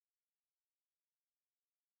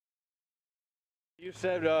You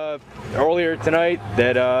said earlier tonight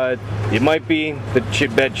that it might be the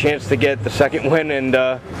chance to get the second win, and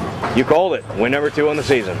you called it. Win number 2 on the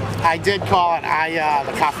season. I did call it.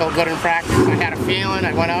 The car felt good in practice. I had a feeling.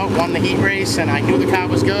 I went out, won the heat race, and I knew the car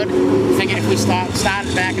was good. Figured if we started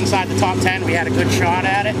back inside the top 10, we had a good shot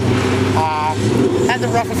at it. Had to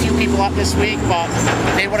rough a few people up this week, but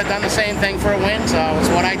they would have done the same thing for a win, so it's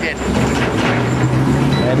what I did.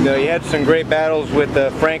 And you had some great battles with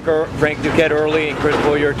Frank Duquette early and Chris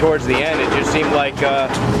Boyer towards the end. It just seemed like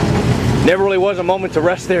never really was a moment to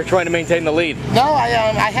rest there trying to maintain the lead. No, I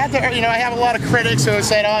had to, I have a lot of critics who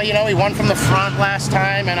said, oh, he won from the front last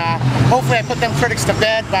time, and hopefully I put them critics to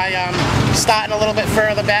bed by starting a little bit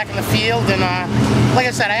further back in the field. And like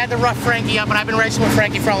I said, I had to rough Frankie up, and I've been racing with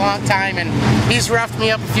Frankie for a long time, and he's roughed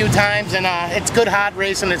me up a few times, and it's good hard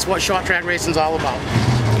racing. It's what short track racing's all about.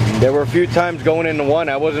 There were a few times going into one,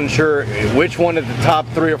 I wasn't sure which one of the top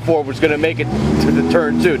 3 or 4 was going to make it to the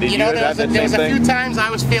turn 2. Did you have that same thing? There was a few times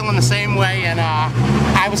I was feeling the same way, and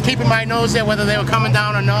I was keeping my nose there whether they were coming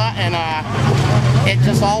down or not, and it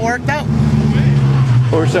just all worked out.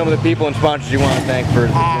 Who are some of the people and sponsors you want to thank for?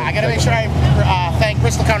 I got to make sure I thank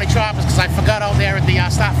Bristol County Choppers, because I forgot out there at the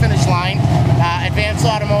start-finish line. Advanced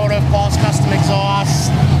Automotive, Paul's Custom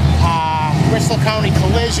Exhaust, Bristol County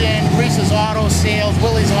Collision, Reese's Auto Sales,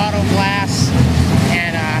 Willie's Auto Glass,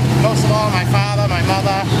 and most of all, my father, my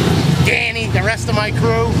mother, Danny, the rest of my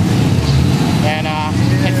crew, and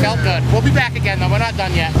it felt good. We'll be back again, though. We're not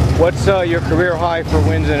done yet. What's your career high for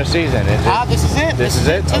wins in a season? This is it. This is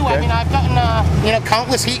it? Too. Okay. I mean, I've gotten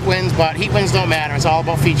countless heat wins, but heat wins don't matter. It's all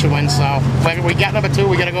about feature wins. So if we got number 2,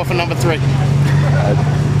 we got to go for number 3.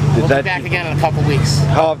 We'll be back again in a couple weeks.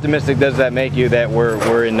 How optimistic does that make you that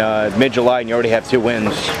we're in mid-July and you already have 2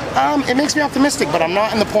 wins? It makes me optimistic, but I'm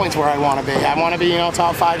not in the points where I want to be. I want to be,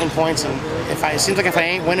 top 5 in points, and it seems like if I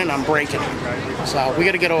ain't winning, I'm breaking. So we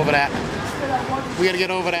got to get over that. We got to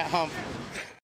get over that hump.